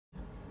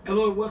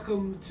Hello and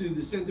welcome to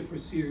the Center for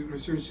Celiac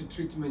Research and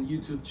Treatment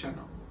YouTube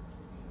channel.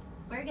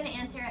 We're going to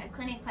answer a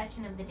clinic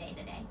question of the day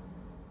today.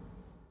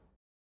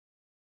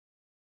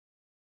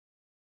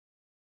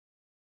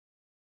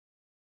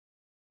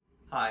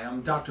 Hi,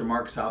 I'm Dr.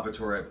 Mark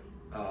Salvatore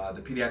at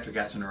the Pediatric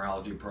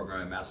Gastroenterology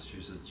Program at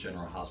Massachusetts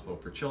General Hospital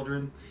for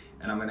Children,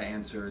 and I'm going to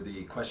answer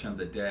the question of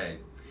the day.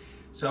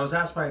 So I was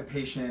asked by a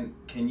patient,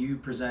 can you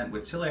present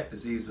with celiac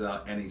disease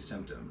without any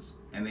symptoms?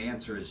 And the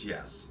answer is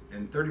yes.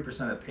 In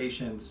 30% of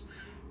patients,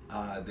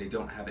 they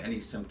don't have any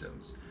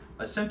symptoms.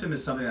 A symptom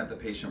is something that the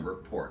patient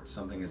reports.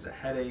 Something is a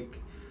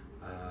headache,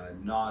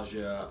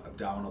 nausea,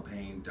 abdominal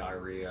pain,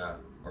 diarrhea,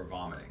 or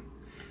vomiting.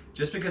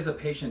 Just because a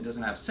patient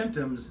doesn't have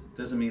symptoms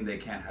doesn't mean they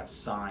can't have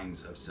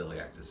signs of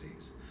celiac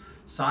disease.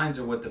 Signs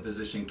are what the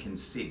physician can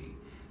see,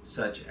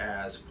 such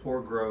as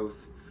poor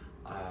growth,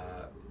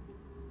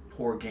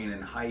 poor gain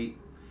in height,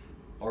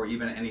 or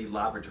even any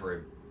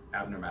laboratory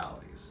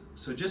abnormalities.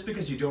 So just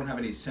because you don't have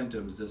any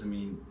symptoms doesn't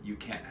mean you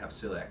can't have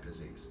celiac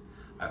disease.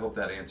 I hope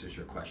that answers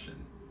your question.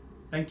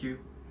 Thank you.